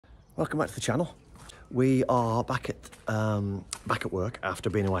Welcome back to the channel. We are back at work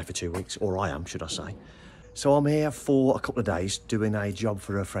after being away for 2 weeks, or I am, should I say. So I'm here for a couple of days doing a job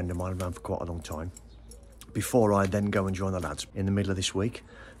for a friend of mine I've known for quite a long time, before I then go and join the lads in the middle of this week.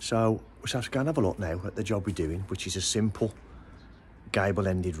 So we're supposed to go and have a look now at the job we're doing, which is a simple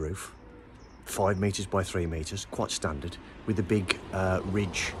gable-ended roof, 5 metres by 3 metres, quite standard, with a big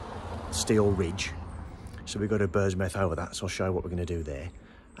ridge, steel ridge. So we've got a bird's mouth over that, so I'll show you what we're going to do there.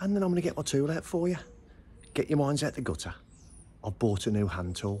 And then I'm going to get my tool out for you. Get your minds out the gutter. I've bought a new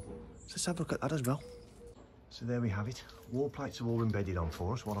hand tool. So let's have a look at that as well. So there we have it. Wall plates have all embedded on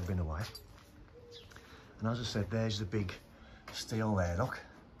for us while I've been away. And as I said, there's the big steel there, look.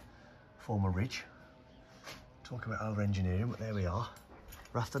 Form a ridge. Talk about over-engineering, but there we are.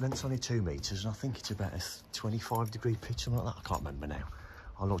 Rafter length's only 2 metres, and I think it's about a 25-degree pitch, something like that. I can't remember now.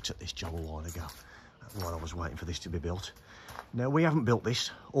 I looked at this job a while ago, while I was waiting for this to be built. Now, we haven't built this.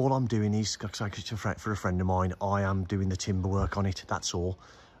 All I'm doing is, like I say, for a friend of mine, I am doing the timber work on it, that's all.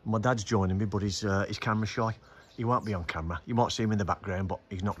 My dad's joining me, but he's camera shy. He won't be on camera. You might see him in the background, but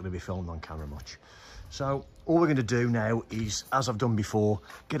he's not going to be filmed on camera much. So all we're going to do now is, as I've done before,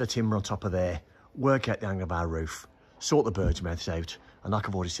 get a timber on top of there, work out the angle of our roof, sort the bird's mouths out, and like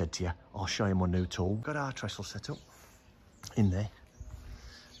I've already said to you, I'll show you my new tool. Got our trestle set up in there.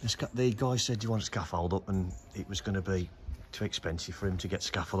 The guy said, you want a scaffold up, and it was going to be too expensive for him to get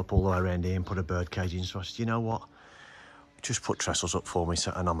scaffold up all the way around here and put a bird cage in. So I said, you know what, just put trestles up for me,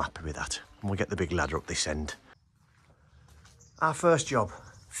 and I'm happy with that. And we'll get the big ladder up this end. Our first job,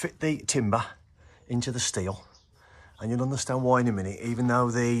 fit the timber into the steel, and you'll understand why in a minute. Even though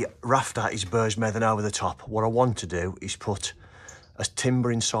the rafter is bird's mouthing over the top, what I want to do is put a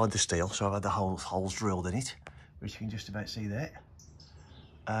timber inside the steel. So I've had the holes drilled in it, which you can just about see there.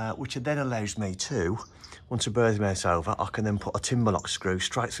 Which then allows me to, once a bird's mouth's over, I can then put a timber lock screw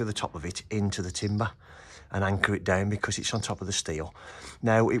straight through the top of it into the timber and anchor it down because it's on top of the steel.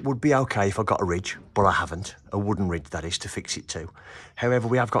 Now, it would be okay if I got a ridge, but I haven't, a wooden ridge that is, to fix it to. However,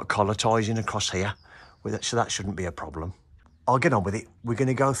 we have got collar ties in across here, with it, so that shouldn't be a problem. I'll get on with it. We're going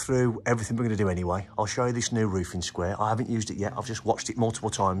to go through everything we're going to do anyway. I'll show you this new roofing square. I haven't used it yet. I've just watched it multiple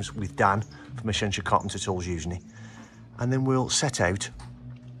times with Dan from Essential Carpentry Tools using it. And then we'll set out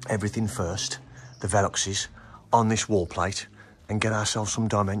everything first, the veluxes on this wall plate, and get ourselves some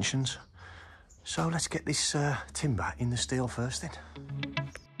dimensions. So let's get this timber in the steel first then.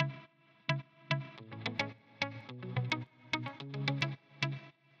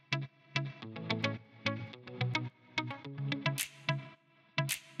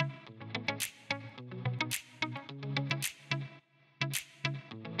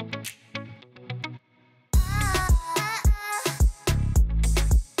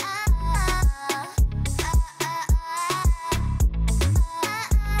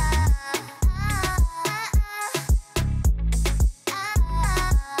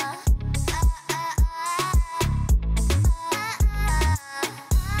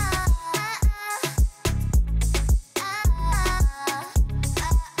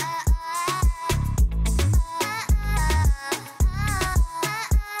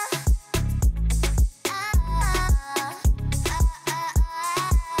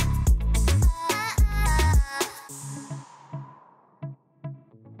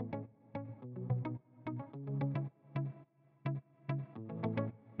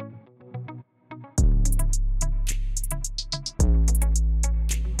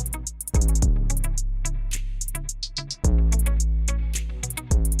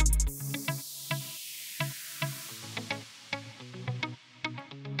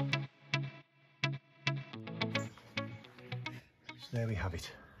 There we have it,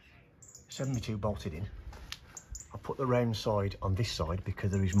 72 bolted in. I put the round side on this side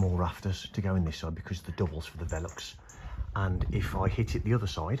because there is more rafters to go in this side because of the doubles for the velux. And if I hit it the other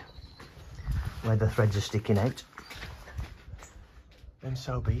side, where the threads are sticking out, then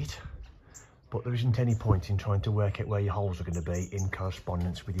so be it. But there isn't any point in trying to work out where your holes are going to be in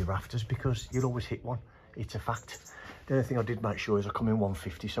correspondence with your rafters because you'll always hit one. It's a fact. The only thing I did make sure is I come in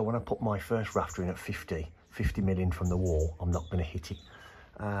 150, so when I put my first rafter in at 50 mm from the wall, I'm not going to hit it.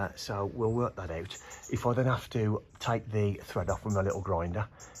 So we'll work that out. If I then have to take the thread off with my little grinder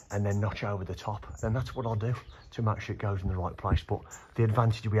and then notch over the top, then that's what I'll do to make sure it goes in the right place. But the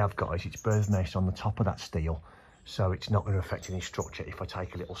advantage we have, guys, it's bird's nest on the top of that steel, so it's not going to affect any structure if I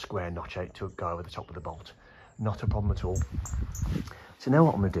take a little square notch out to go over the top of the bolt. Not a problem at all. So now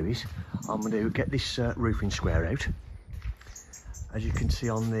what I'm going to do is I'm going to get this roofing square out. As you can see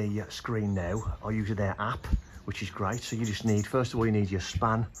on the screen now, I use their app, which is great. So you just need, first of all, you need your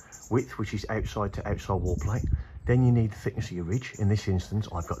span width, which is outside to outside wall plate. Then you need the thickness of your ridge. In this instance,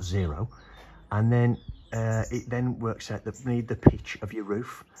 I've got 0. And then it then works out that you need the pitch of your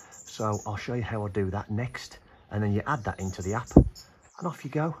roof. So I'll show you how I do that next. And then you add that into the app and off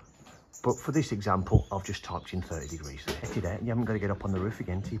you go. But for this example, I've just typed in 30 degrees. Check it out, and you haven't got to get up on the roof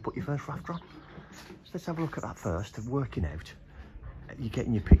again until you put your first rafter on. So let's have a look at that first, of working out. You're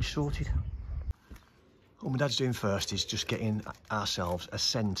getting your pitch sorted. What my dad's doing first is just getting ourselves a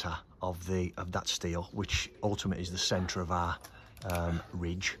centre of that steel, which ultimately is the centre of our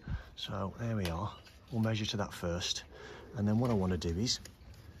ridge. So there we are. We'll measure to that first. And then what I want to do is,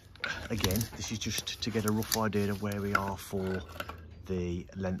 again, this is just to get a rough idea of where we are for the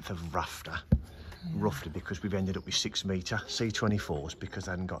length of rafter, roughly, because we've ended up with 6 metre C24s because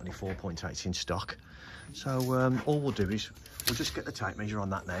they hadn't got any 4.8s in stock. So all we'll do is we'll just get the tape measure on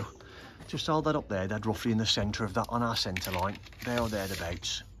that now. Just hold that up there, that's roughly in the centre of that, on our centre line, there or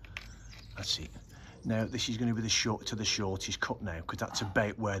thereabouts. That's it. Now this is going to be the shortest cut now, because that's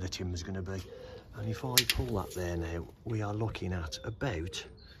about where the timber's going to be. And if I pull that there now, we are looking at about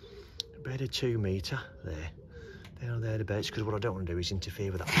a 2 metre there or thereabouts, because what I don't want to do is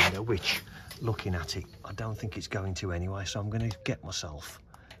interfere with that window, which, looking at it, I don't think it's going to anyway. So I'm going to get myself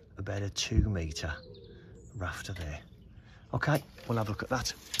about a 2 metre rafter there. Okay, we'll have a look at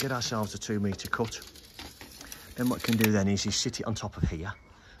that. Get ourselves a 2 metre cut. Then what we can do then is sit it on top of here,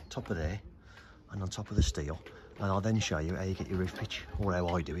 top of there, and on top of the steel. And I'll then show you how you get your roof pitch, or how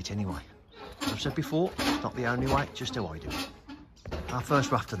I do it anyway. As I've said before, it's not the only way, just how I do it. Our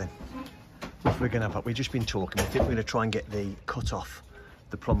first rafter then. If we're going to have, we've just been talking, I think we're going to try and get the cut off,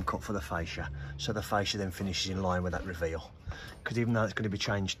 the plumb cut for the fascia, so the fascia then finishes in line with that reveal. Because even though it's going to be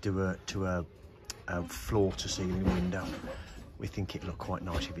changed to a floor to ceiling window, we think it'll look quite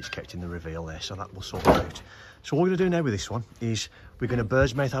nice if it's kept in the reveal there, so that will sort it out. So what we're going to do now with this one is we're going to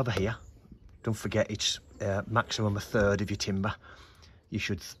bird's mouth over here. Don't forget, it's maximum 1/3 of your timber you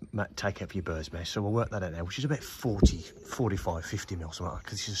should take up your bird's mouth. So we'll work that out now, which is about 40, 45, 50 mil, something like that,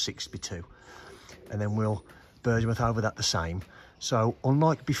 because this is a 6x2. And then we'll bird's mouth over that the same. So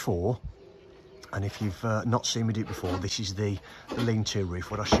unlike before, and if you've not seen me do it before, this is the lean-to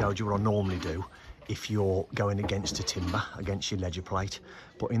roof, what I showed you what I normally do if you're going against a timber, against your ledger plate.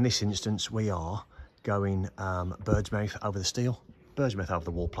 But in this instance, we are going bird's mouth over the steel, bird's mouth over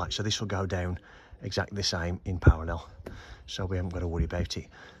the wall plate. So this will go down exactly the same in parallel. So we haven't got to worry about it.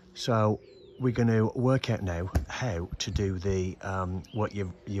 So we're going to work out now how to do the work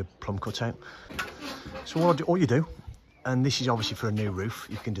your plumb cut out. So all you do, and this is obviously for a new roof,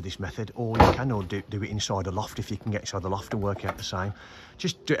 you can do this method, or you can do it inside a loft if you can get inside the loft and work out the same.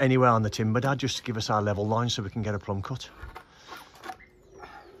 Just do it anywhere on the timber, Dad, just to give us our level line so we can get a plumb cut.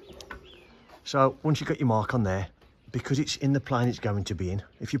 So once you've got your mark on there, because it's in the plane it's going to be in,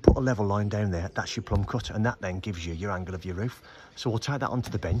 if you put a level line down there, that's your plumb cut, and that then gives you your angle of your roof. So we'll take that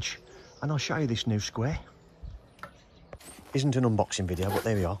onto the bench and I'll show you this new square. Isn't an unboxing video, but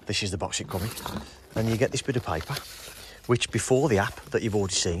there we are. This is the box it coming. And you get this bit of paper, which before the app that you've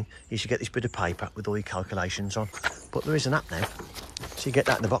already seen, you should get this bit of paper with all your calculations on. But there is an app now, so you get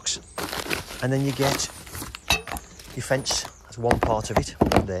that in the box. And then you get your fence, that's one part of it,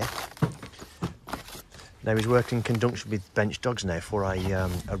 there. Now he's working in conjunction with Bench Dogs now for a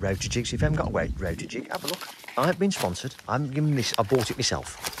router jig. So if you haven't got a router jig, have a look. I haven't been sponsored. I haven't given this. I bought it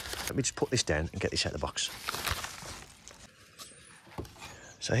myself. Let me just put this down and get this out of the box.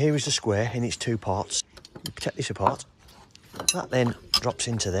 So here is the square in its 2 parts. You take this apart. That then drops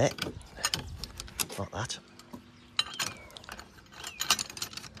into there, like that.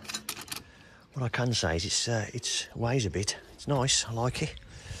 What I can say is it weighs a bit. It's nice. I like it.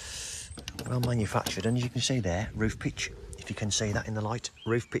 Well manufactured, and as you can see there, roof pitch, if you can see that in the light,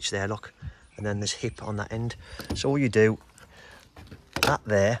 roof pitch there, look, and then there's hip on that end. So all you do, that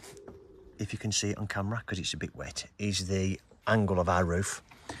there, if you can see it on camera because it's a bit wet, is the angle of our roof.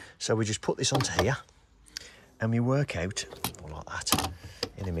 So we just put this onto here and we work out, like that,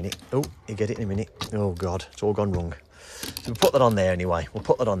 in a minute. Oh, you get it in a minute. Oh God, it's all gone wrong. So we'll put that on there anyway. We'll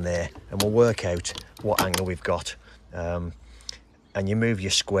put that on there and we'll work out what angle we've got. And you move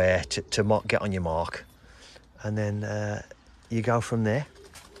your square to get on your mark, and then you go from there.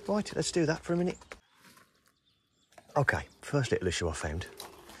 Right, let's do that for a minute. Okay, first little issue I found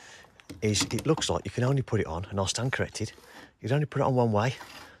is it looks like you can only put it on, and I'll stand corrected, you can only put it on one way.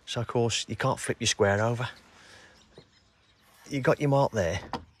 So of course you can't flip your square over. You got your mark there,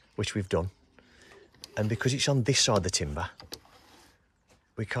 which we've done, and because it's on this side of the timber,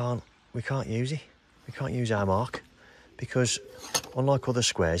 we can't use it. We can't use our mark, because unlike other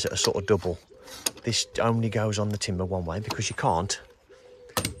squares that are sort of double, this only goes on the timber one way, because you can't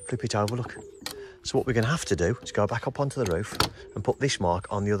flip it over, look. So what we're going to have to do is go back up onto the roof and put this mark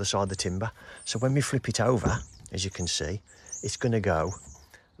on the other side of the timber. So when we flip it over, as you can see, it's going to go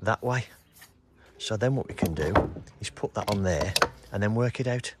that way. So then what we can do is put that on there and then work it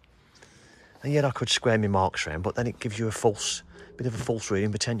out. And yet I could square my marks around, but then it gives you a bit of a false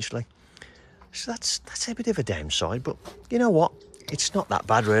reading potentially. So that's a bit of a downside, but you know what? It's not that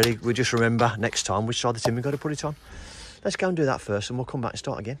bad really. We just remember next time which side of the timber we've got to put it on. Let's go and do that first and we'll come back and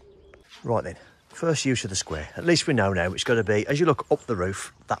start again. Right then, first use of the square. At least we know now it's got to be, as you look up the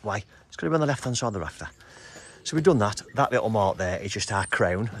roof that way, it's got to be on the left hand side of the rafter. So we've done that. That little mark there is just our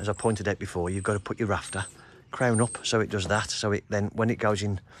crown. As I pointed out before, you've got to put your rafter crown up so it does that. So it then, when it goes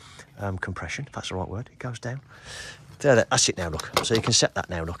in compression, if that's the right word, it goes down. There, that's it now, look. So you can set that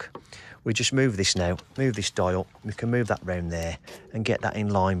now, look. We just move this now, move this dial. We can move that round there and get that in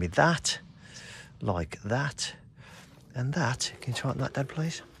line with that, like that. And that, can you tighten that down,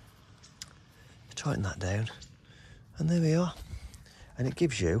 please? Tighten that down. And there we are. And it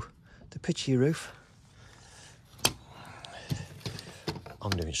gives you the pitch of your roof.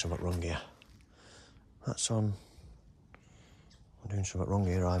 I'm doing something wrong here. That's on. I'm doing something wrong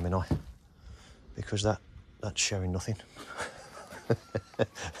here, am I? Because that's showing nothing.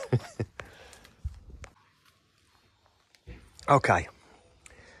 Okay.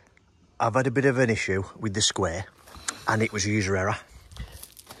 I've had a bit of an issue with the square, and it was user error.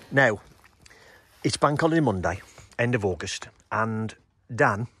 Now, it's Bank Holiday Monday, end of August, and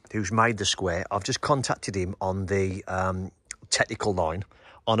Dan, who's made the square, I've just contacted him on the technical line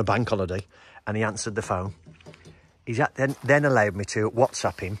on a bank holiday, and he answered the phone. He's then allowed me to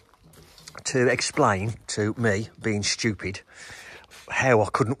WhatsApp him to explain to me, being stupid, how I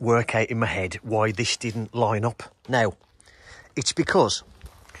couldn't work out in my head why this didn't line up. Now, it's because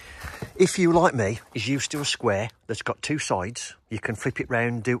if you, like me, is used to a square that's got two sides, you can flip it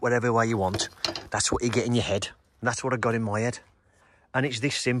round, do it whatever way you want. That's what you get in your head. And that's what I got in my head. And it's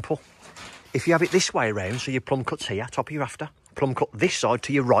this simple. If you have it this way around, so your plumb cut's here, top of your rafter, plumb cut this side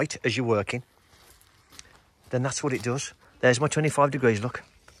to your right as you're working, then that's what it does. There's my 25 degrees, look.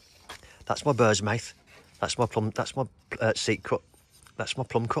 That's my bird's mouth. That's my plumb, that's my seat cut. That's my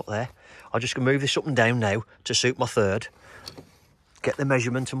plumb cut there. I'm just going to move this up and down now to suit my third. Get the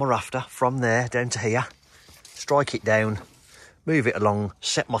measurement of my rafter from there down to here. Strike it down. Move it along.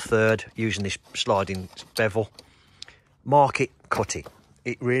 Set my third using this sliding bevel. Mark it, cut it.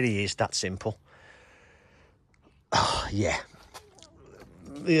 It really is that simple. Oh, yeah.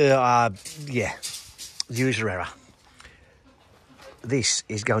 Yeah. User error. This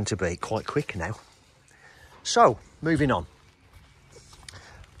is going to be quite quick now. So, moving on.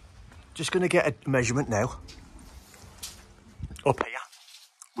 Just going to get a measurement now. Up here,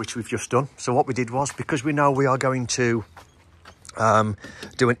 which we've just done. So what we did was, because we know we are going to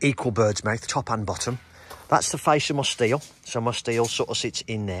do an equal bird's mouth, top and bottom, that's the face of my steel. So my steel sort of sits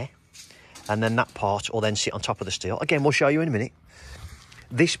in there. And then that part will then sit on top of the steel. Again, we'll show you in a minute.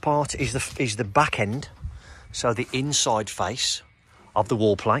 This part is the back end. So the inside face of the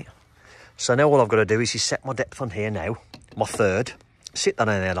wall plate. So now all I've got to do is set my depth on here now, my third, sit that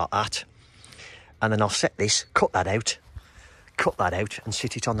in there like that. And then I'll set this, cut that out and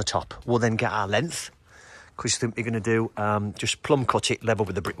sit it on the top. We'll then get our length, because we're going to do just plumb cut it level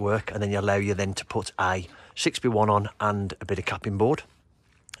with the brickwork, and then you allow you then to put a 6x1 on and a bit of capping board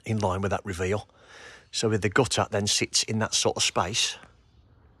in line with that reveal. So with the gutter then sits in that sort of space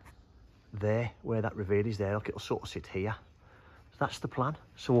there, where that reveal is there. Look, it'll sort of sit here. So that's the plan.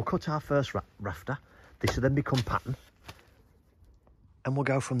 So we'll cut our first rafter. This will then become pattern, and we'll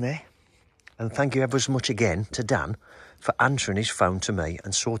go from there. And thank you ever so much again to Dan for answering his phone to me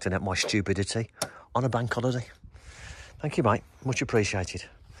and sorting out my stupidity on a bank holiday. Thank you, mate. Much appreciated.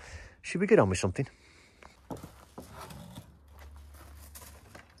 Should we get on with something?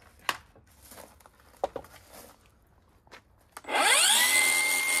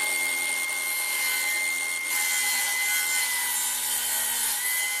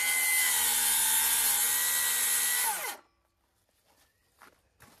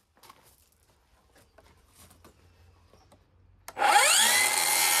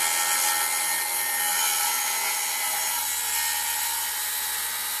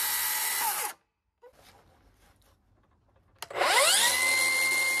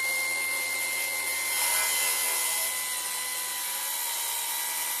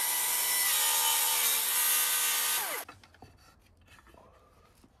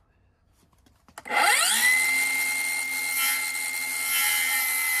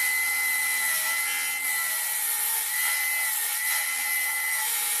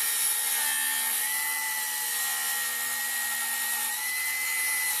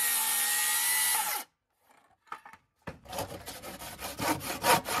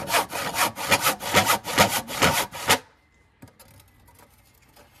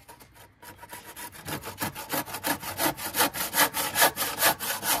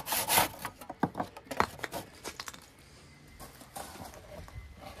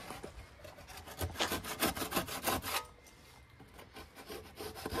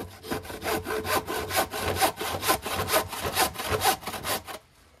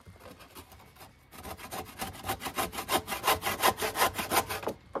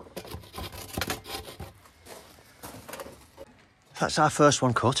 That's our first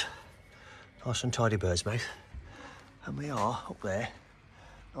one cut. Nice and tidy bird's mouth. And we are up there,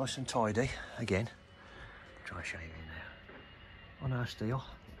 nice and tidy again. Try and show you in there. On our steel.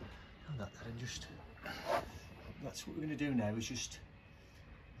 And that's what we're going to do now, is just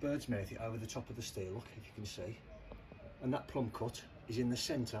bird's mouth it over the top of the steel, look, if you can see. And that plumb cut is in the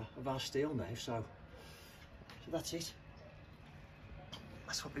centre of our steel now, so that's it.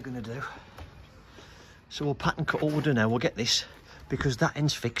 That's what we're going to do. So we'll pattern cut all we'll do now. We'll get this, because that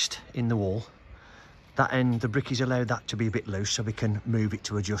end's fixed in the wall. That end, the brick is allowed that to be a bit loose, so we can move it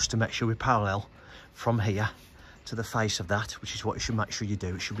to adjust to make sure we're parallel from here to the face of that, which is what you should make sure you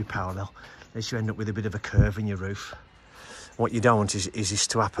do. It should be parallel, unless you end up with a bit of a curve in your roof. What you don't want is this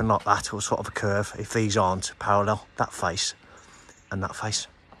to happen like that, or sort of a curve, if these aren't parallel, that face and that face.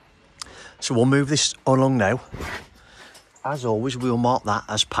 So we'll move this along now. As always, we'll mark that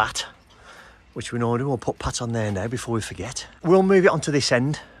as pat, which we normally do. We'll put pat on there now before we forget. We'll move it onto this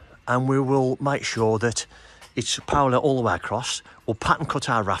end, and we will make sure that it's parallel all the way across. We'll pattern cut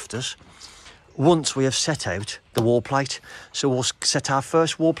our rafters once we have set out the wall plate. So we'll set our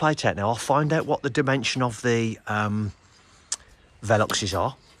first wall plate out now. I'll find out what the dimension of the veluxes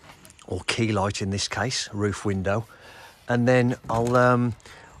are, or key light in this case, roof window, and then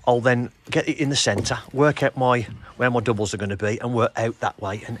I'll then get it in the centre, work out where my doubles are going to be, and work out that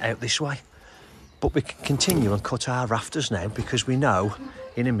way and out this way. But we can continue and cut our rafters now, because we know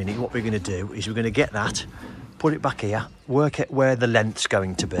in a minute what we're going to do is we're going to get that, put it back here, work out where the length's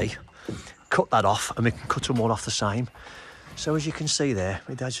going to be, cut that off, and we can cut them all off the same. So as you can see there,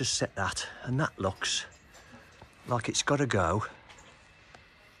 my dad's just set that, and that looks like it's got to go.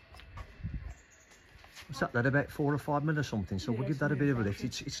 What's that, about 4 or 5 mil or something, so we'll give that a bit of a lift.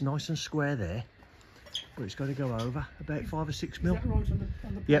 It's nice and square there, but it's got to go over about 5 or 6 mil. On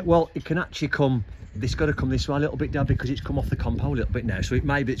the Yeah, well, it can actually come, this got to come this way a little bit, Dad, because it's come off the compo a little bit now, so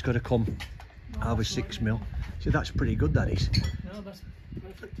maybe it's got to come over 6 mil. So that's pretty good, that is. No, that's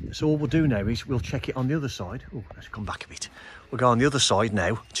perfect. So all we'll do now is we'll check it on the other side. Oh, let's come back a bit. We'll go on the other side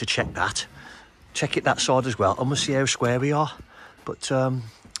now to check that. Check it that side as well, and we'll see how square we are. But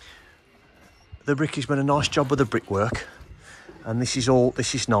the bricky's done a nice job with the brickwork, and this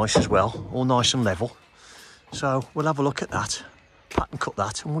is nice as well, all nice and level. So we'll have a look at that, pattern cut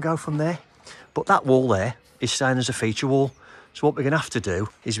that, and we'll go from there. But that wall there is staying as a feature wall. So what we're going to have to do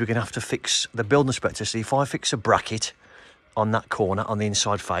is we're going to have to fix the building inspector. See, if I fix a bracket on that corner on the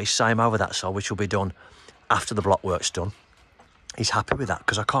inside face, same over that side, which will be done after the block work's done. He's happy with that,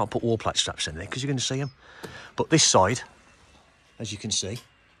 because I can't put wall plate straps in there because you're going to see them. But this side, as you can see,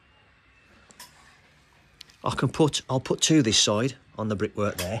 I'll put 2 this side on the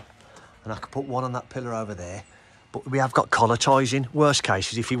brickwork there, and I can put 1 on that pillar over there. But we have got collar ties in. Worst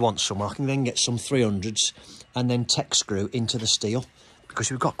case is if you want some, I can then get some 300s and then tech screw into the steel, because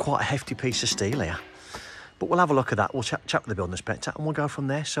we've got quite a hefty piece of steel here. But we'll have a look at that. We'll chat with the building inspector, and we'll go from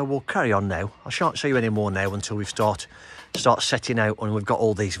there. So we'll carry on now. I shan't show you any more now until we start setting out, and we've got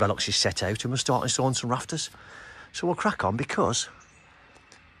all these veluxes set out, and we'll start installing some rafters. So we'll crack on, because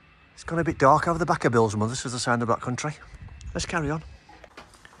it's gone a bit dark over the back of Bill's mother's, as the sound of Black Country. Let's carry on.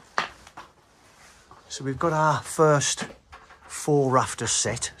 So we've got our first 4 rafters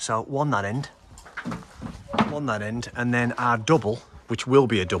set. So one that end, and then our double, which will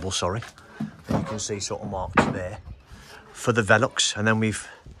be a double, sorry. And you can see sort of marked there for the velux. And then we've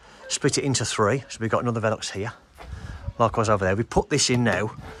split it into 3. So we've got another velux here. Likewise over there. We put this in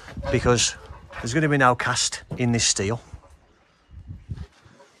now because there's going to be no cast in this steel.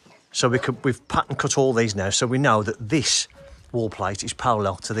 So we've pattern cut all these now, so we know that this wall plate is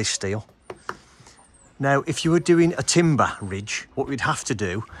parallel to this steel. Now, if you were doing a timber ridge, what we'd have to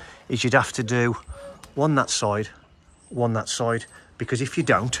do is you'd have to do 1 that side, 1 that side, because if you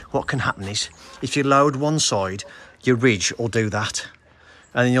don't, what can happen is, if you load one side, your ridge will do that,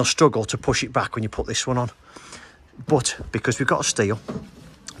 and then you'll struggle to push it back when you put this one on. But because we've got a steel,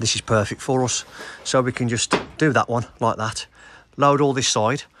 this is perfect for us. So we can just do that one like that, load all this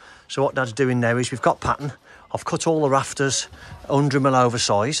side. So what Dad's doing now is we've got pattern. I've cut all the rafters 100 mil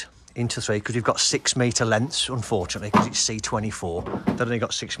oversize into 3 because we've got 6 metre lengths, unfortunately, because it's C24. They've only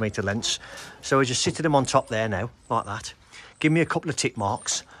got 6 metre lengths. So we're just sitting them on top there now, like that. Give me a couple of tick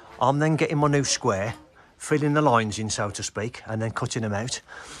marks. I'm then getting my new square, filling the lines in, so to speak, and then cutting them out.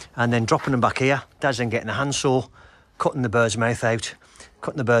 And then dropping them back here. Dad's then getting a handsaw, cutting the bird's mouth out,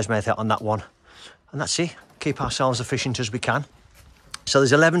 on that one. And that's it. Keep ourselves efficient as we can. So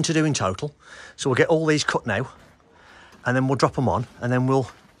there's 11 to do in total. So we'll get all these cut now, and then we'll drop them on, and then we'll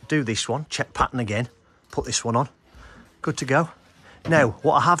do this one, check pattern again, put this one on. Good to go. Now,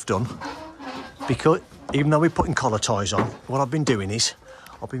 what I have done, because even though we're putting collar ties on, what I've been doing is,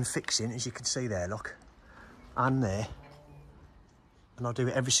 I've been fixing, as you can see there, look, and there, and I'll do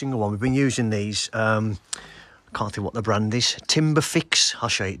it every single one. We've been using these, I can't think what the brand is, Timber Fix, I'll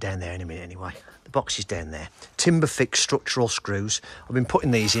show you it down there in a minute anyway. The box is down there. Timber Fix structural screws. I've been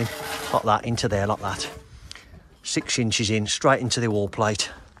putting these in, like that, into there, like that. 6 inches in, straight into the wall plate,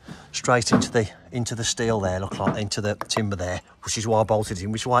 straight into the steel there, look like, into the timber there, which is why I bolted it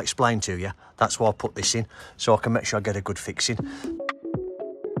in, which is why I explained to you. That's why I put this in, so I can make sure I get a good fixing.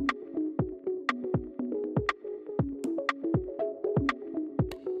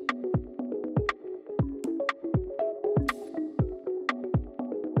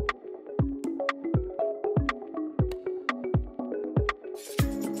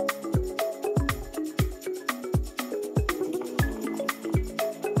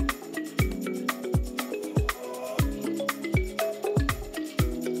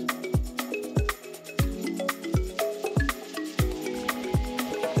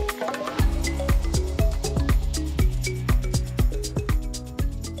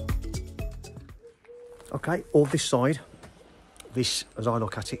 Okay, all this side, this, as I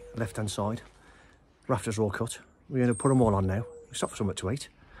look at it, left-hand side, rafters are all cut. We're going to put them all on now. We'll stop for something to eat.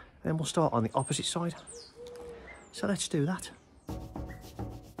 Then we'll start on the opposite side. So let's do that.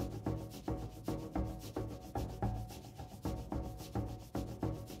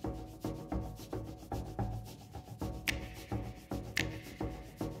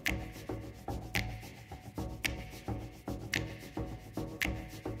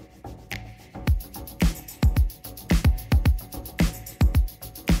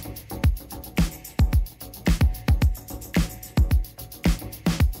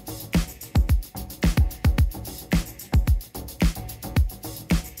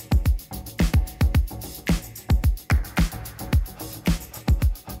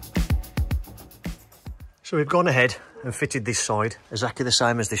 So we've gone ahead and fitted this side, exactly the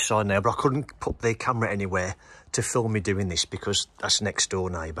same as this side now, but I couldn't put the camera anywhere to film me doing this because that's next door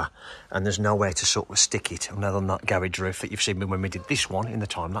neighbour and there's nowhere to sort of stick it other than that garage roof that you've seen me when we did this one in the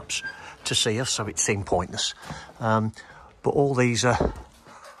time lapse to see us, so it seemed pointless. But all these are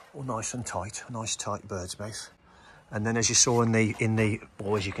all nice and tight, nice tight bird's mouth. And then as you saw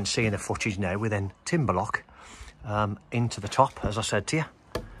or as you can see in the footage now, we then timber lock into the top, as I said to you.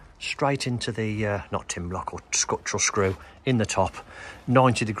 Straight into the, not timber lock or structural screw in the top,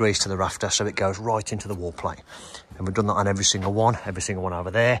 90 degrees to the rafter, so it goes right into the wall plate. And we've done that on every single one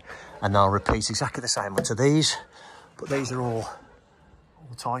over there. And I'll repeat exactly the same to these, but these are all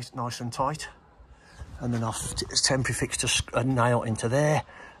tight, nice and tight. And then I've temporary fixed a nail into there.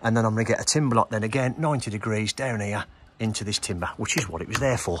 And then I'm gonna get a timber lock then again, 90 degrees down here into this timber, which is what it was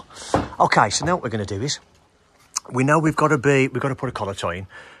there for. Okay, so now what we're gonna do is, we know we've got to put a collar tie in,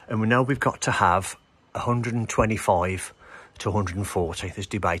 and we know we've got to have 125 to 140. There's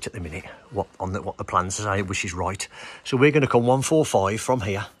debate at the minute what the plans say, which is right. So we're going to come 145 from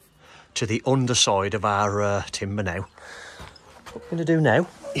here to the underside of our timber now. What we're going to do now,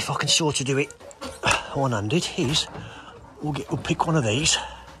 if I can sort of do it one-handed, is we'll pick one of these.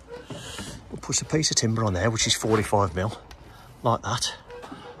 We'll put a piece of timber on there, which is 45mm, like that,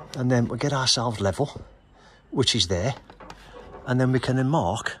 and then we'll get ourselves level, which is there, and then we can then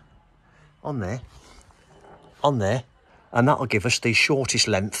mark on there, and that'll give us the shortest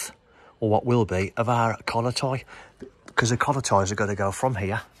length, or what will be, of our collar tie, because the collar ties are going to go from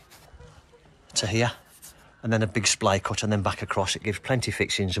here to here, and then a big splay cut, and then back across. It gives plenty of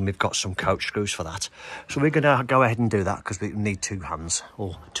fixings, and we've got some coach screws for that. So we're going to go ahead and do that, because we need 2 hands,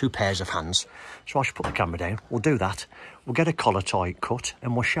 or 2 pairs of hands. So I should put the camera down, we'll do that, we'll get a collar tie cut,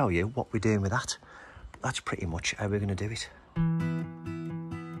 and we'll show you what we're doing with that. That's pretty much how we're going to do it.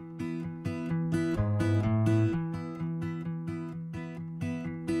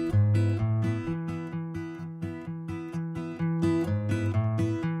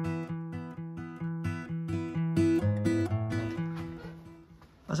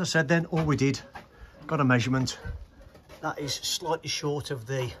 As I said then, all we did, got a measurement. That is slightly short of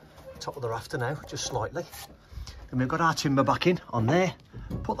the top of the rafter now, just slightly. And we've got our timber back in on there,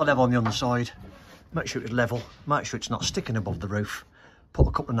 put the level on the underside, make sure it's level, make sure it's not sticking above the roof, put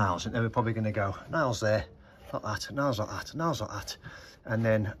a couple of nails in there. We're probably going to go nails there, like that, nails like that, nails like that, and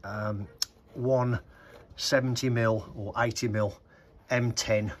then one 70mm or 80mm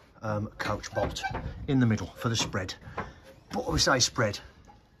M10 coach bolt in the middle for the spread. But when we say spread,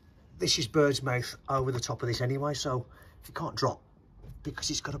 this is bird's mouth over the top of this anyway, so it can't drop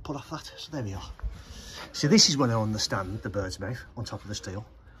because it's got to pull off that. So there we are. So this is when I understand the bird's mouth on top of the steel.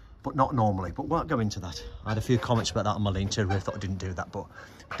 but not normally. But won't go into that. I had a few comments about that on my lean-to. I thought I didn't do that, but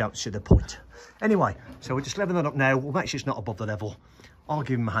I don't see the point. Anyway, so we're just leveling that up now. We'll make sure it's not above the level. I'll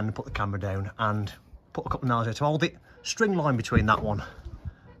give him a hand and put the camera down and put a couple of nails there to hold it. String line between that one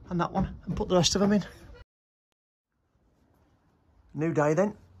and put the rest of them in. New day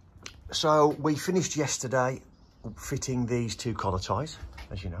then. So we finished yesterday fitting these two collar ties,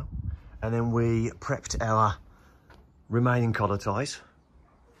 as you know, and then we prepped our remaining collar ties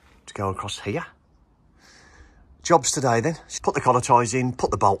to go across here. Jobs today then, put the collar ties in, put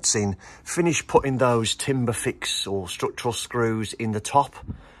the bolts in, finish putting those timber fix or structural screws in the top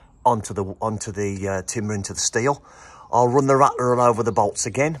onto the timber into the steel. I'll run the rattler all over the bolts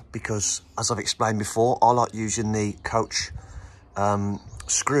again because, as I've explained before, I like using the coach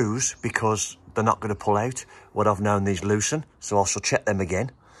screws because they're not going to pull out what I've known these loosen, so I shall check them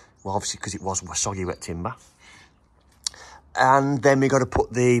again. Well, obviously because it was soggy wet timber. And then we've got to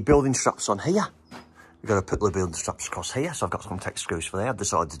put the building straps on here. We've got to put the building straps across here, so I've got some contact screws for there. I've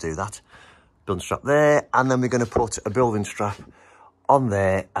decided to do that. Building strap there, and then we're going to put a building strap on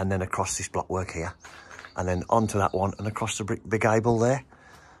there and then across this blockwork here. And then onto that one and across the gable there.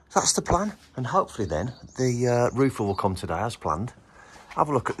 That's the plan. And hopefully then the roofer will come today as planned. Have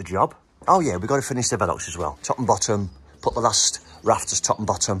a look at the job. Oh yeah, we've got to finish the velox as well. Top and bottom, put the last rafters top and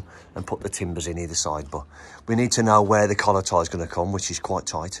bottom and put the timbers in either side. But we need to know where the collar tie is going to come, which is quite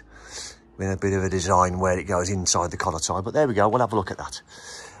tight. We need a bit of a design where it goes inside the collar tie. But there we go, we'll have a look at that.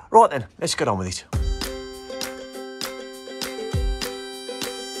 Right then, let's get on with it.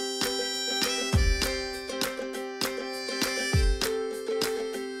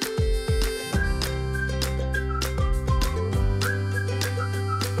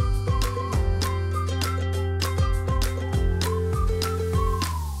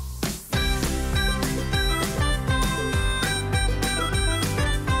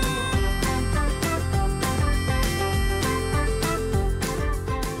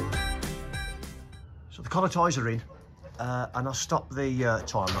 Collar ties are in, and I'll stop the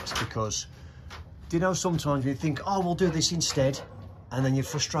time lapse because, do you know, sometimes you think, oh, we'll do this instead, and then you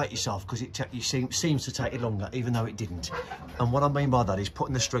frustrate yourself because it seems to take you longer, even though it didn't. And what I mean by that is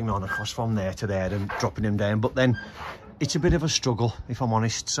putting the string line across from there to there and dropping them down, but then it's a bit of a struggle, if I'm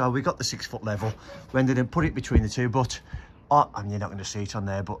honest. So we got the 6 foot level, we ended up put it between the two, but I mean, you're not going to see it on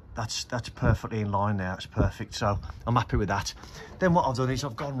there, but that's perfectly in line there. It's perfect, so I'm happy with that. Then what I've done is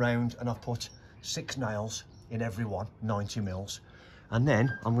I've gone round and I've put 6 nails in every one, 90 mils, and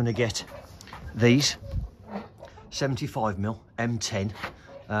then I'm going to get these 75 mil M10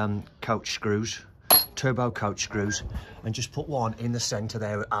 coach screws, turbo coach screws, and just put one in the centre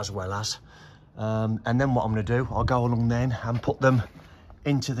there as well as, and then what I'm going to do, I'll go along then and put them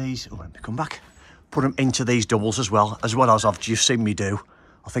into these. Oh, let me come back. Put them into these doubles as well as I've just seen me do.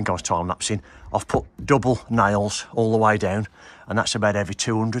 I think I was time lapsing. I've put double nails all the way down, and that's about every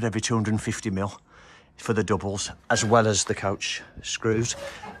 200, every 250 mil for the doubles, as well as the coach screws.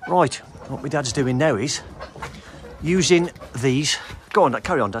 Right, what my dad's doing now is using these. Go on, Dad,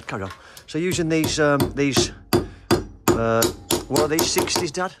 carry on, Dad, carry on. So using these, what are these,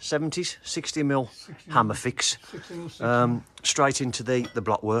 60s, Dad? 70s? 60 mil hammer fix, straight into the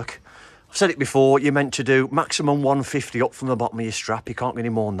blockwork. I've said it before, you're meant to do maximum 150 up from the bottom of your strap. You can't get any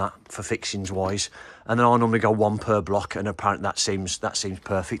more than that for fixings wise. And then I normally go 1 per block, and apparently that seems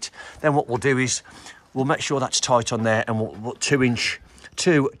perfect. Then what we'll do is we'll make sure that's tight on there, and we'll put 2 inch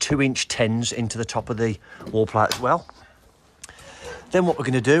 10s into the top of the wall plate as well. Then what we're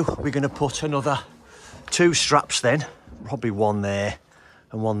going to do, we're going to put another 2 straps then, probably one there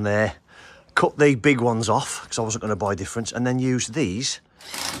and one there. Cut the big ones off because I wasn't going to buy different, and then use these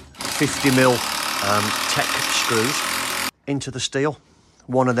 50 mil tech screws into the steel.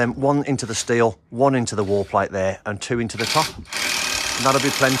 One of them, one into the steel, one into the wall plate there, and 2 into the top. And that'll be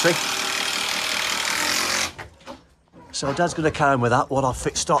plenty. So Dad's going to carry on with that while I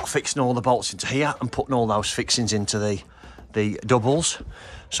start fixing all the bolts into here and putting all those fixings into the doubles.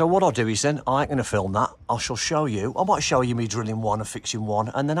 So what I'll do is then, I ain't going to film that. I shall show you. I might show you me drilling one and fixing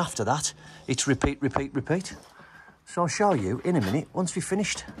one, and then after that, it's repeat, repeat, repeat. So I'll show you in a minute once we've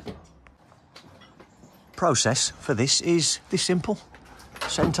finished. Process for this is this simple.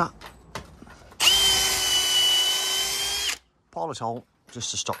 Centre. Pilot hole,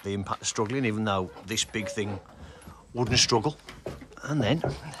 just to stop the impact of struggling, even though this big thing wouldn't struggle. And then,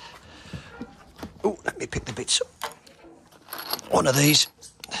 oh, let me pick the bits up. One of these.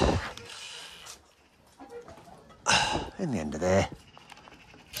 In the end of there.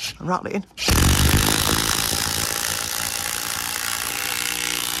 And rattle it in.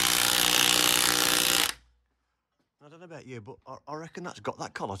 I don't know about you, but I reckon that's got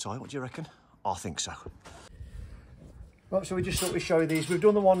that collar tie. What do you reckon? I think so. Right, so we just thought we'd show you these. We've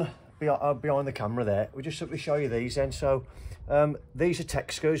done the one behind the camera there. We just thought we'd show you these then. So these are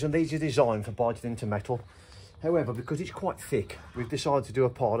tech screws and these are designed for biting into metal. However, because it's quite thick, we've decided to do a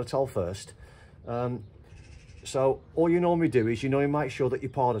powder hole first. So all you normally do is you normally make sure that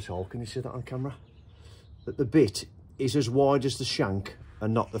your powder hole, can you see that on camera? That the bit is as wide as the shank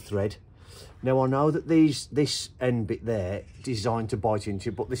and not the thread. Now I know that this end bit there is designed to bite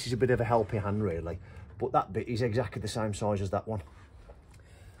into, but this is a bit of a helping hand really. But that bit is exactly the same size as that one.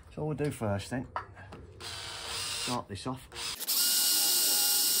 So what we'll do first then, start this off.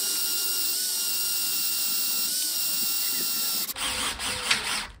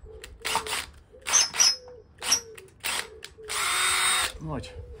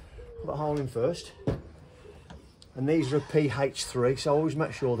 Right, put the hole in first. And these are a PH3, so always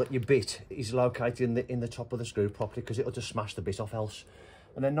make sure that your bit is located in the top of the screw properly, because it'll just smash the bit off else.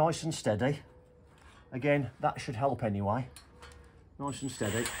 And then nice and steady. Again, that should help anyway. Nice and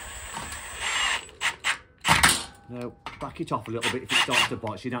steady. Now, back it off a little bit if it starts to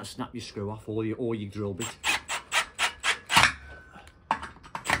bite, so you don't snap your screw off or your drill bit.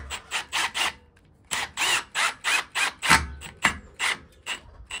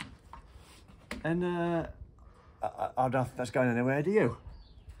 And I don't think that's going anywhere, do you?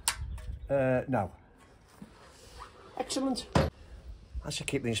 No. Excellent. That should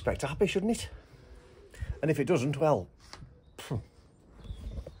keep the inspector happy, shouldn't it? And if it doesn't, well,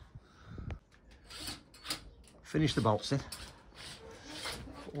 finish the bolts in.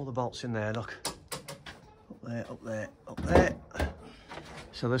 Put all the bolts in there, look. Up there, up there, up there.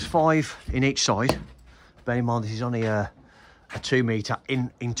 So there's 5 in each side. Bear in mind this is only a 2 metre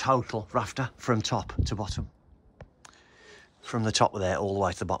in total rafter from top to bottom. From the top of there all the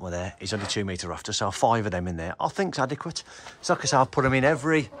way to the bottom of there is only 2 metre rafter, so 5 of them in there I think's adequate. So like I say, I've put them in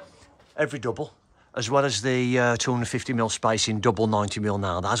every double, as well as the 250mm spacing double 90mm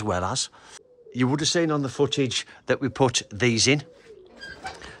now, as well as. You would have seen on the footage that we put these in,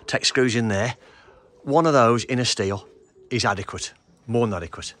 tech screws in there. One of those in a steel is adequate, more than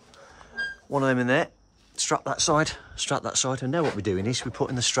adequate. One of them in there, strap that side, and now what we're doing is we're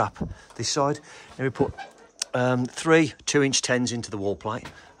putting the strap this side, and we put 3 2-inch 10s into the wall plate,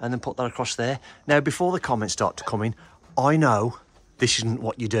 and then put that across there. Now, before the comments start to come in, I know this isn't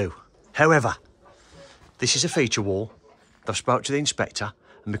what you do. However, this is a feature wall. I've spoke to the inspector,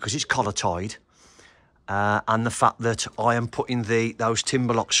 and because it's collar tied, and the fact that I am putting those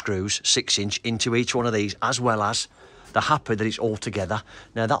timber lock screws 6-inch into each one of these, as well as they're happy that it's all together.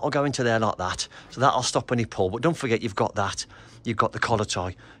 Now that'll go into there like that, so that'll stop any pull. But don't forget, you've got that, you've got the collar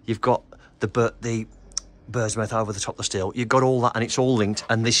tie, you've got the bird's mouth over the top of the steel, you've got all that, and it's all linked,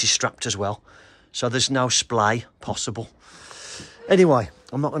 and this is strapped as well, so there's no splay possible. Anyway,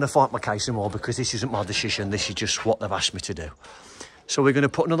 I'm not going to fight my case anymore, because this isn't my decision, this is just what they've asked me to do. So we're going to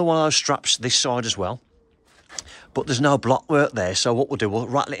put another one of those straps this side as well, but there's no block work there, so what we'll do, we'll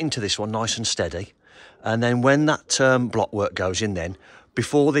rattle it into this one nice and steady. And then when that block work goes in then,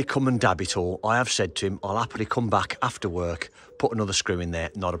 before they come and dab it all, I have said to him, I'll happily come back after work, put another screw in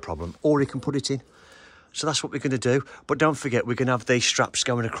there, not a problem. Or he can put it in. So that's what we're going to do. But don't forget, we're going to have these straps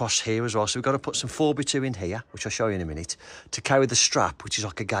going across here as well. So we've got to put some 4x2 in here, which I'll show you in a minute, to carry the strap, which is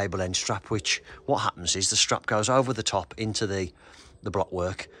like a gable end strap, which what happens is the strap goes over the top into the block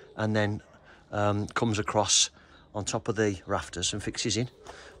work, and then comes across on top of the rafters and fixes in.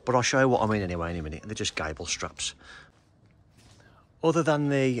 But I'll show you what I mean anyway in a minute. They're just gable straps. Other than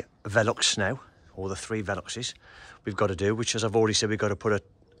the Velux now, or the 3 Veluxes we've got to do, which, as I've already said, we've got to put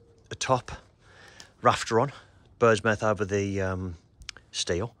a top rafter on, bird's mouth over the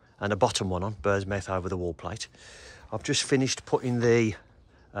steel, and a bottom one on, bird's mouth over the wall plate. I've just finished putting the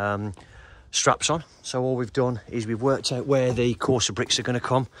straps on, so all we've done is we've worked out where the coarser bricks are going to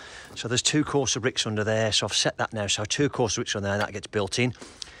come. So there's 2 coarser bricks under there, so I've set that now, so 2 coarser bricks on there, and that gets built in.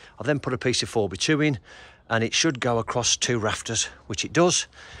 I've then put a piece of 4x2 in, and it should go across 2 rafters, which it does.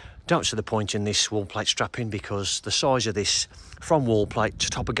 Don't see the point in this wall plate strapping, because the size of this from wall plate to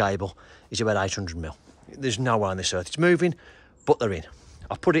top of gable is about 800mm. There's no way on this earth it's moving, but they're in.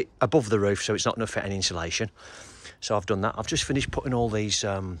 I've put it above the roof, so it's not going to fit any insulation. So I've done that. I've just finished putting all these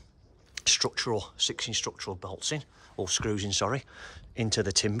structural 6-inch structural bolts in, or screws in, sorry, into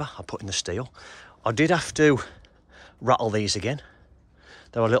the timber. I put in the steel. I did have to rattle these again.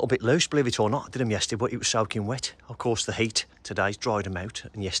 They were a little bit loose, believe it or not. I did them yesterday, but it was soaking wet. Of course, the heat today's dried them out,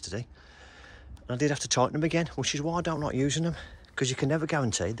 and yesterday. And I did have to tighten them again, which is why I don't like using them, because you can never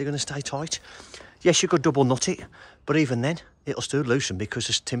guarantee they're going to stay tight. Yes, you could double nut it, but even then, it'll still loosen because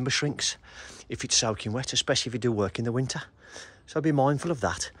the timber shrinks if it's soaking wet, especially if you do work in the winter. So be mindful of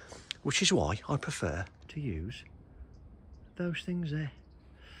that, which is why I prefer to use those things there.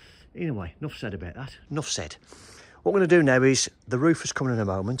 Anyway, enough said about that, enough said. What we're going to do now is, the roofer's coming in a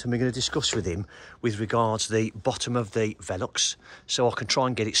moment and we're going to discuss with him with regards to the bottom of the Velux, so I can try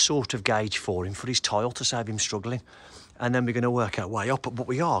and get it sort of gauge for him for his tile to save him struggling. And then we're going to work our way up, but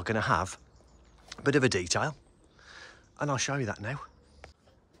we are going to have a bit of a detail, and I'll show you that now.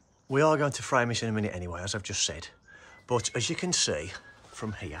 We are going to frame this in a minute anyway, as I've just said, but as you can see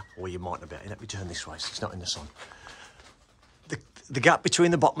from here, or you might not be able to, let me turn this way so it's not in the sun. The gap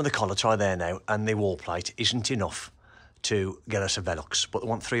between the bottom of the collar tie there now and the wall plate isn't enough to get us a Velux, but we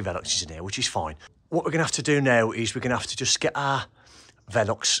want 3 Veluxes in here, which is fine. What we're going to have to do now is we're going to have to just get our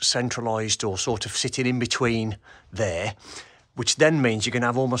Velux centralised, or sort of sitting in between there, which then means you're going to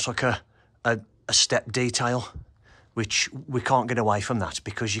have almost like a step detail, which we can't get away from that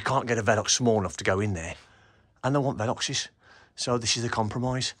because you can't get a Velux small enough to go in there, and they want Veluxes, so this is the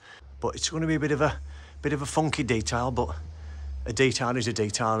compromise. But it's going to be a bit of a funky detail, but a detail is a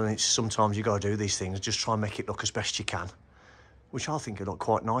detail, and it's sometimes you got to do these things, just try and make it look as best you can, which I think it look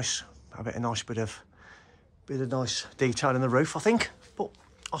quite nice. A nice bit of nice detail in the roof, I think. But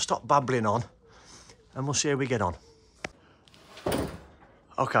I'll stop babbling on and we'll see how we get on.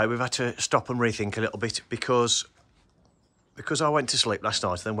 Okay, we've had to stop and rethink a little bit because I went to sleep last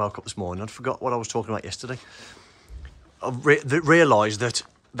night and then woke up this morning and forgot what I was talking about yesterday. I've realised that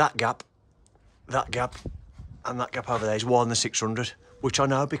gap and that gap over there is wider than 600, which I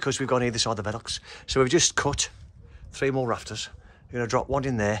know because we've gone either side of the Velux. So we've just cut 3 more rafters. We're going to drop one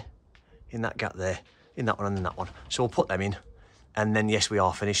in there, in that gap there, in that one and in that one. So we'll put them in, and then yes, we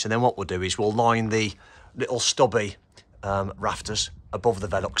are finished. And then what we'll do is we'll line the little stubby rafters above the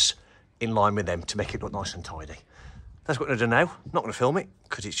Velux in line with them to make it look nice and tidy. That's what we're going to do now. I'm not going to film it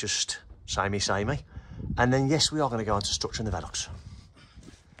because it's just samey. And then yes, we are going to go into structuring the Velux.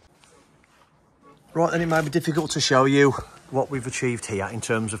 Right, then it may be difficult to show you what we've achieved here in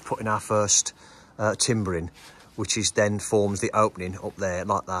terms of putting our first timber in, which is then forms the opening up there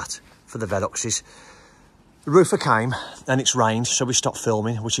like that for the Veluxes. The roofer came and it's rained, so we stopped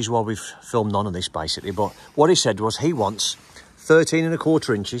filming, which is why we've filmed none of this basically. But what he said was he wants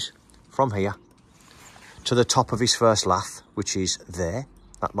 13¼ inches from here to the top of his first lath, which is there,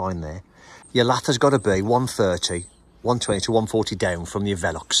 that line there. Your lath has got to be 130, 120 to 140 down from your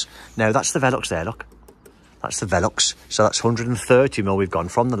Velux. Now that's the Velux there, look. That's the Velux. So that's 130mm we've gone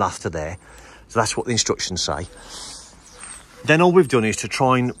from the lath to there. So that's what the instructions say. Then all we've done is to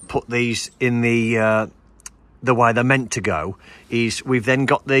try and put these in the way they're meant to go, is we've then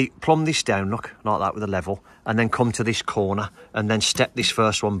got the plumb this down, look, like that with a level, and then come to this corner and then step this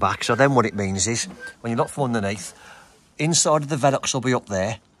first one back. So then what it means is, when you look from underneath, inside of the Velux will be up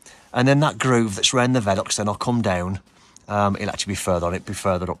there, and then that groove that's around the Velux then will come down. It'll actually be further on, it'll be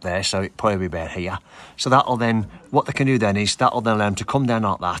further up there, so it'll probably be about here. So that'll then, what they can do then is, that'll then allow them to come down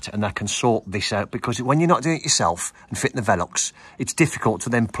like that, and they can sort this out, because when you're not doing it yourself and fitting the Velux, it's difficult to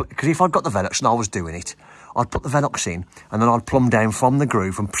then, because if I'd got the Velux and I was doing it, I'd put the Velux in, and then I'd plumb down from the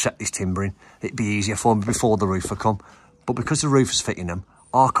groove and set this timber in. It'd be easier for me before the roofer come. But because the roofer's fitting them,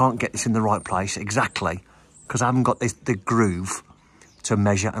 I can't get this in the right place exactly, because I haven't got the groove to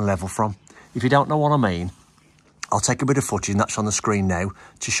measure and level from. If you don't know what I mean, I'll take a bit of footage, and that's on the screen now,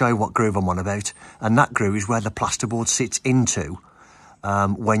 to show you what groove I'm on about. And that groove is where the plasterboard sits into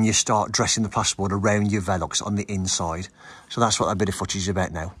when you start dressing the plasterboard around your Velux on the inside. So that's what that bit of footage is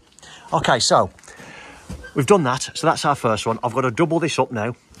about now. Okay, so we've done that. So that's our first one. I've got to double this up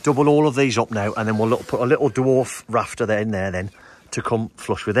now, double all of these up now, and then we'll put a little dwarf rafter there in there then to come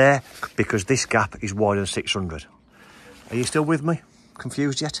flush with there, because this gap is wider than 600. Are you still with me?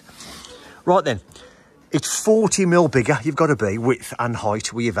 Confused yet? Right then. It's 40mm bigger, you've got to be, width and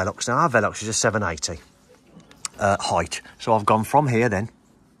height with your Velux. Now, our Velux is a 780 height. So I've gone from here then,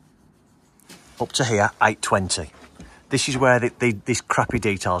 up to here, 820. This is where this crappy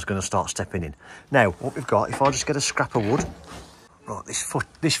detail is going to start stepping in. Now, what we've got, if I just get a scrap of wood, right,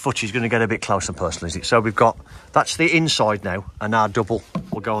 this foot is going to get a bit closer personally, is it? So we've got, that's the inside now, and our double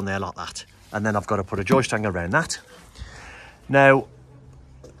will go on there like that. And then I've got to put a joist hanger around that. Now,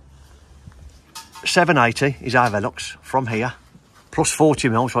 780 is our Velux from here, plus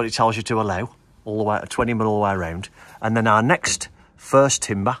 40mm is what it tells you to allow, all the way, 20mm all the way around. And then our next first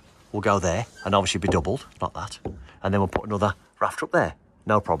timber will go there, and obviously be doubled, like that. And then we'll put another rafter up there,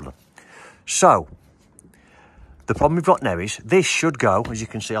 no problem. So, the problem we've got now is, this should go, as you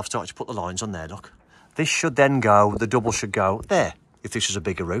can see, I've started to put the lines on there, look. This should then go, the double should go there, if this is a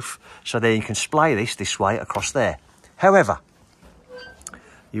bigger roof. So then you can splay this way across there. However,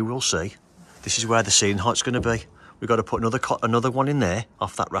 you will see, this is where the ceiling height's going to be. We've got to put another one in there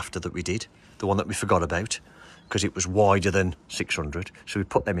off that rafter that we did, the one that we forgot about, because it was wider than 600. So we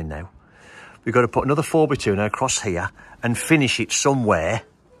put them in now. We've got to put another 4x2 now across here and finish it somewhere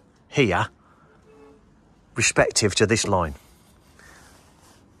here, respective to this line.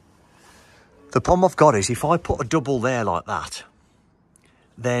 The problem I've got is if I put a double there like that,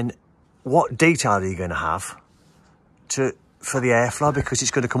 then what detail are you going to have for the airflow? Because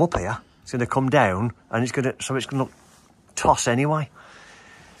it's going to come up here, it's going to come down, and it's going to look toss anyway.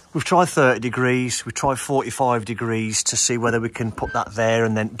 We've tried 30 degrees, we've tried 45 degrees to see whether we can put that there,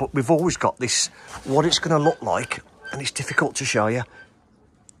 and then, but we've always got this, what it's going to look like, and it's difficult to show you,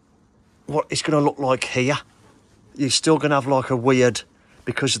 what it's going to look like here. You're still going to have like a weird,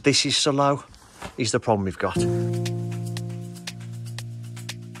 because this is so low, is the problem we've got.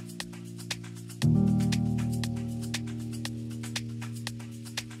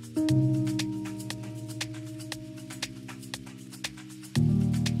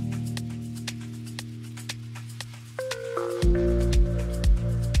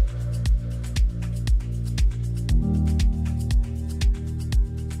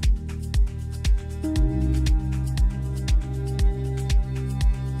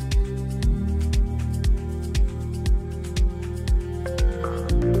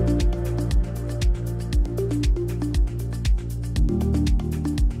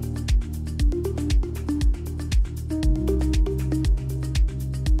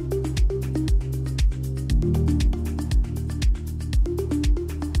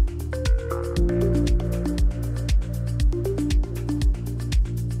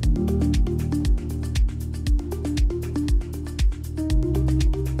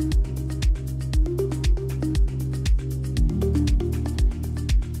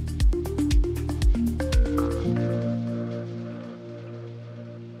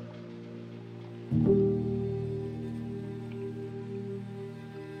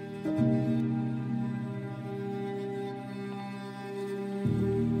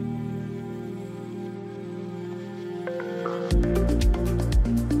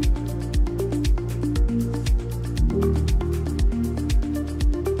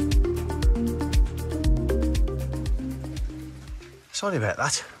 Sorry about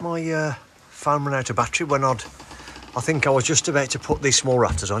that. My phone ran out of battery when I think I was just about to put these small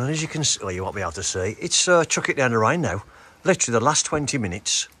rafters on, and as you can see, well, you won't be able to see, it's chuck it down the rain now. Literally the last 20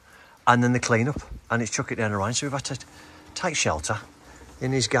 minutes, and then the clean up, and it's chuck it down the rain. So we've had to take shelter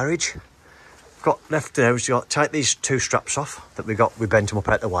in his garage. Got left there, we've got to take these two straps off that we bent them up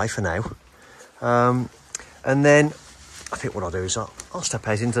out the way for now. And then I think what I'll do is I'll step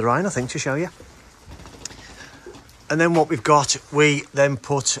out into the rain, I think, to show you. And then what we've got, we then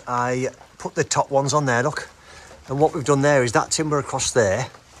put the top ones on there, look. And what we've done there is that timber across there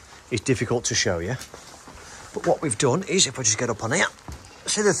is difficult to show you. But what we've done is, if I just get up on here,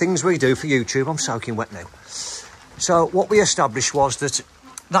 see the things we do for YouTube, I'm soaking wet now. So what we established was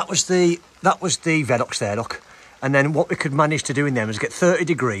that was the Velox there, look. And then what we could manage to do in them is get 30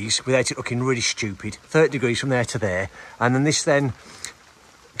 degrees without it looking really stupid. 30 degrees from there to there. And then this then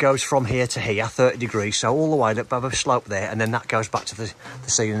goes from here to here, 30 degrees, so all the way up above a slope there, and then that goes back to the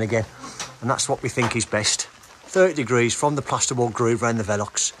ceiling again. And that's what we think is best. 30 degrees from the plasterboard groove around the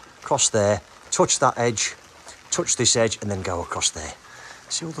Velox, across there, touch that edge, touch this edge, and then go across there.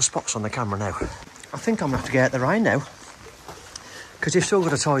 See all the spots on the camera now. I think I'm going to have to get out the rain now, because you've still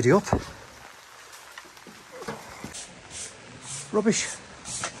got to tidy up. Rubbish.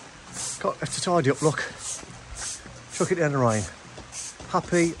 Got to tidy up, look. Chuck it down the rain.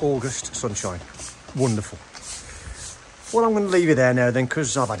 Happy August sunshine. Wonderful. Well, I'm going to leave you there now then,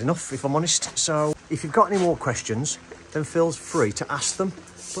 because I've had enough, if I'm honest. So if you've got any more questions, then feel free to ask them.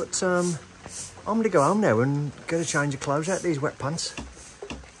 But I'm going to go home now and get a change of clothes out these wet pants.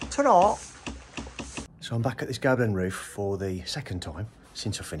 Ta-da! So I'm back at this gable end roof for the second time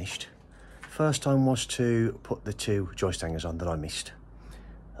since I finished. First time was to put the two joist hangers on that I missed.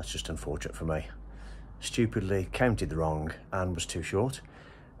 That's just unfortunate for me. Stupidly counted the wrong and was too short.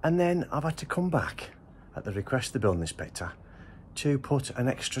 And then I've had to come back at the request of the building inspector to put an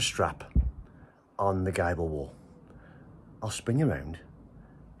extra strap on the gable wall. I'll spin you around,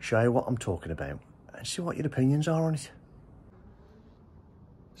 show you what I'm talking about, and see what your opinions are on it.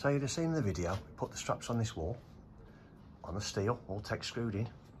 So you'd have seen in the video, put the straps on this wall, on the steel, all tech screwed in.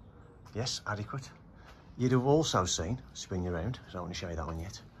 Yes, adequate. You'd have also seen, spin you around, I don't want to show you that one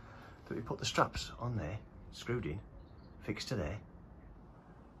yet, but we put the straps on there, screwed in, fixed to there,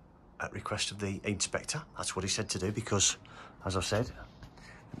 at request of the inspector. That's what he said to do, because, as I've said,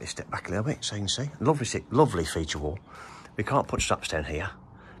 let me step back a little bit so you can see. Lovely feature wall. We can't put straps down here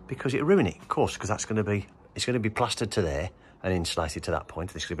because it'll ruin it, of course, because it's going to be plastered to there and insulated to that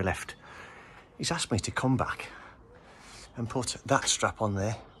point. This will be left. He's asked me to come back and put that strap on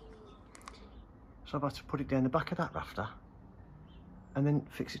there. So I've had to put it down the back of that rafter and then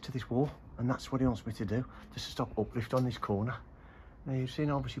fix it to this wall, and that's what he wants me to do, just to stop uplift on this corner. Now you've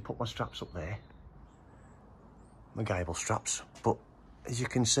seen, obviously, put my straps up there, my gable straps, but as you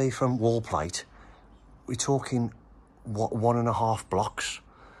can see from wall plate, we're talking what 1.5 blocks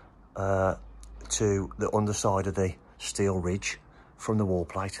to the underside of the steel ridge from the wall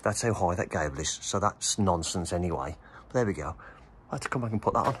plate. That's how high that gable is, so that's nonsense anyway. But there we go. I had to come back and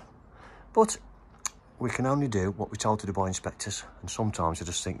put that on. But we can only do what we're told to do by inspectors, and sometimes you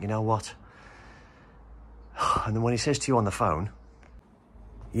just think, you know what? And then when he says to you on the phone,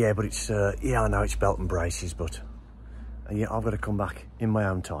 yeah, but it's, yeah, I know it's belt and braces, but yeah, I've got to come back in my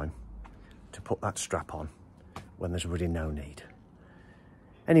own time to put that strap on when there's really no need.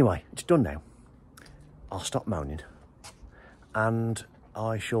 Anyway, it's done now. I'll stop moaning and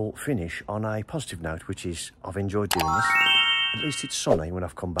I shall finish on a positive note, which is I've enjoyed doing this. At least it's sunny when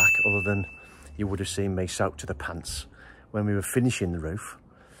I've come back, other than you would have seen me soaked to the pants when we were finishing the roof.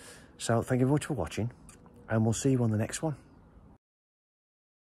 So thank you very much for watching, and we'll see you on the next one.